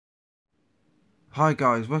Hi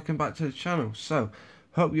guys, welcome back to the channel. So,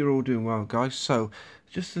 hope you're all doing well guys. So,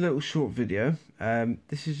 just a little short video.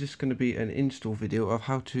 This is just going to be an install video of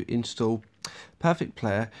how to install Perfect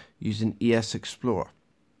Player using ES Explorer.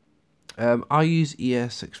 I use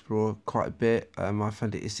ES Explorer quite a bit. I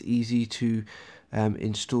find it's easy to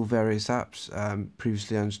install various apps.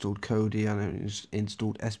 Previously I installed KODI and I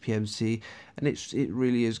installed SPMC, and it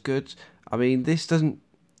really is good. I mean, this doesn't,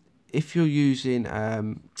 if you're using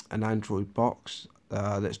an Android box,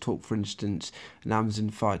 let's talk for instance an Amazon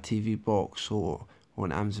Fire TV box or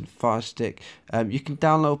an Amazon Fire Stick, you can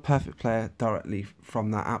download Perfect Player directly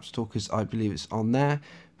from that app store because I believe it's on there.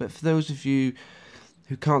 But for those of you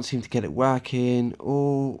who can't seem to get it working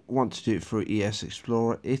or want to do it through ES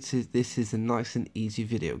Explorer, this is a nice and easy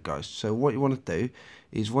video guys. So what you want to do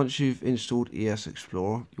is, once you've installed ES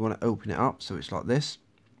Explorer, you want to open it up so it's like this.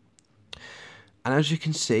 And as you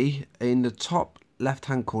can see in the top left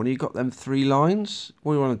hand corner, you've got them three lines.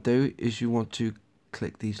 What you want to do is you want to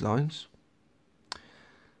click these lines,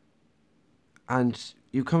 and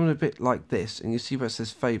you come in a bit like this, and you see where it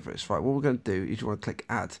says favorites. Right, what we're going to do is you want to click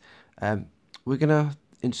add. We're going to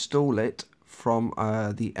install it from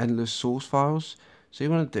the endless source files. So you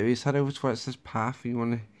want to do is head over to where it says path, and you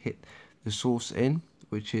want to hit the source in,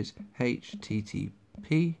 which is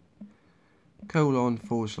http://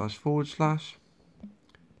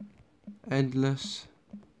 endless,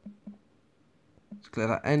 let's clear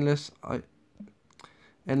that, endless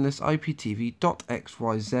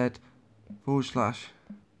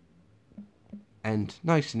iptv.xyz/end,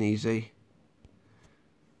 nice and easy.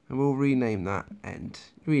 And we'll rename that end.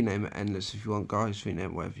 Rename it endless if you want guys,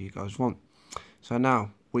 rename it whatever you guys want. So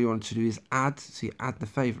now what you want to do is add, so you add the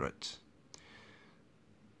favorites.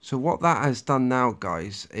 So what that has done now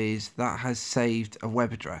guys is that has saved a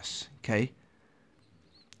web address, okay?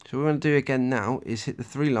 So what we're going to do again now is hit the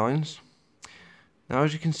three lines. Now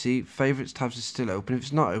as you can see, favorites tabs is still open. If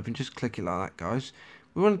it's not open, just click it like that guys.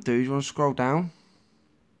 What you want to do is you want to scroll down.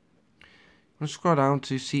 You want to scroll down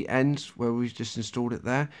to see ends, where we've just installed it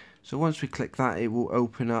there. So once we click that, it will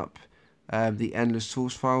open up the endless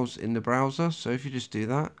source files in the browser. So if you just do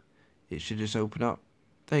that, it should just open up.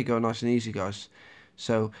 There you go, nice and easy guys.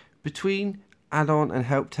 So between add-on and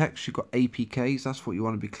help text, you've got APKs. That's what you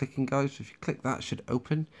want to be clicking guys. So if you click that, it should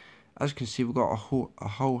open. As you can see, we've got a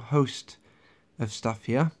whole host of stuff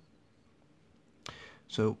here.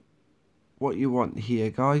 So what you want here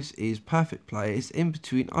guys is Perfect Player is in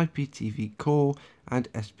between IPTV Core and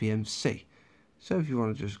SPMC. So if you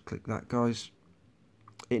want to just click that guys,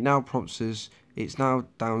 it now prompts us, it's now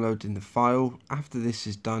downloading the file. After this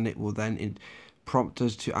is done, it will then prompt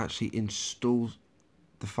us to actually install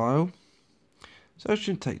the file. So it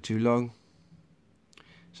shouldn't take too long.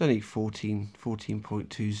 It's only 14.20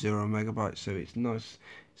 megabytes, so it's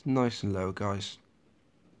nice and low guys.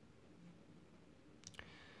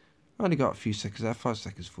 Only got a few seconds there, 5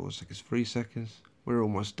 seconds, 4 seconds, 3 seconds. We're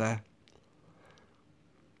almost there.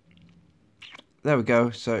 There we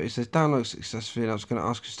go. So it says download successfully. Now it's going to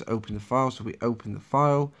ask us to open the file. So we open the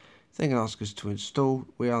file. It's then going to ask us to install.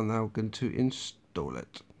 We are now going to install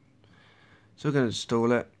it. So we're going to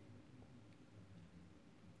install it.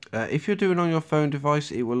 If you're doing it on your phone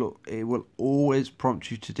device, it will always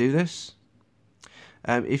prompt you to do this.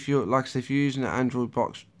 If you're, like I said, if you're using an Android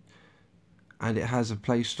box and it has a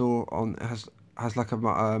Play Store on, it has like a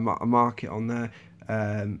market on there.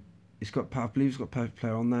 It's got, I believe it's got Perfect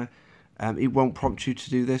Player on there. It won't prompt you to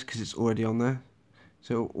do this because it's already on there.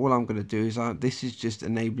 So all I'm going to do is this is just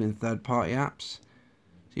enabling third-party apps.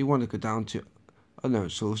 So you want to go down to unknown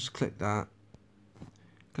sources, click that,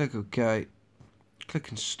 click OK.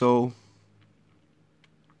 Click install,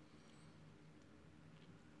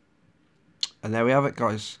 and there we have it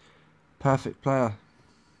guys. Perfect Player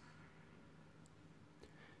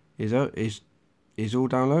is all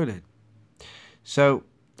downloaded. So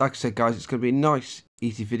like I said guys, it's going to be a nice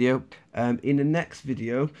easy video. In the next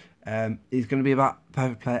video is going to be about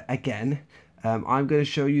Perfect Player again. I'm going to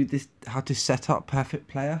show you how to set up Perfect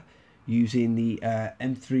Player using the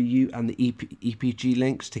M3U and the EPG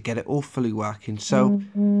links to get it all fully working. So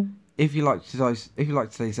if you liked today's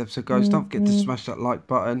episode guys, don't forget to smash that like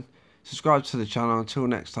button, subscribe to the channel. Until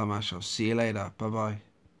next time, I shall see you later. Bye bye.